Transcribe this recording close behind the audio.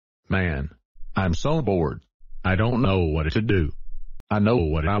Man, I'm so bored. I don't know what to do. I know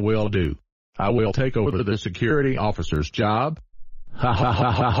what I will do. I will take over the security officer's job. Ha ha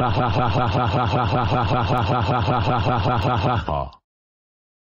ha ha ha ha ha ha ha ha ha ha ha.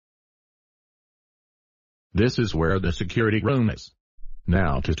 This is where the security room is.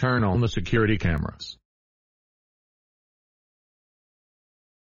 Now to turn on the security cameras.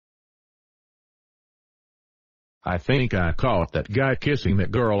 I think I caught that guy kissing that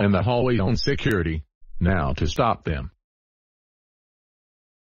girl in the hallway on security. Now to stop them.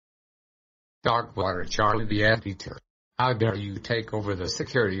 Darkwater Charlie the Anteater. How dare you take over the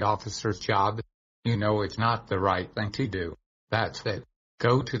security officer's job? You know it's not the right thing to do. That's it.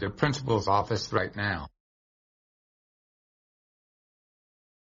 Go to the principal's office right now.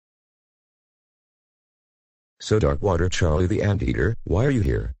 So Darkwater Charlie the Anteater, why are you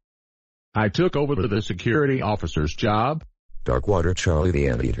here? I took over the security officer's job. Darkwater Charlie the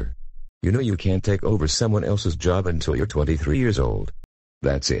Anteater. You know you can't take over someone else's job until you're 23 years old.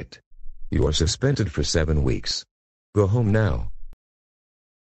 That's it. You are suspended for 7 weeks. Go home now.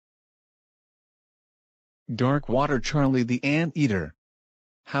 Darkwater Charlie the Anteater.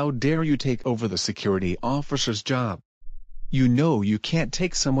 How dare you take over the security officer's job? You know you can't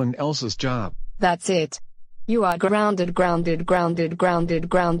take someone else's job. That's it. You are grounded for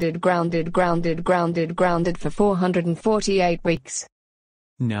 448 weeks.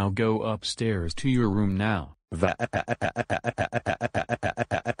 Now go upstairs to your room now.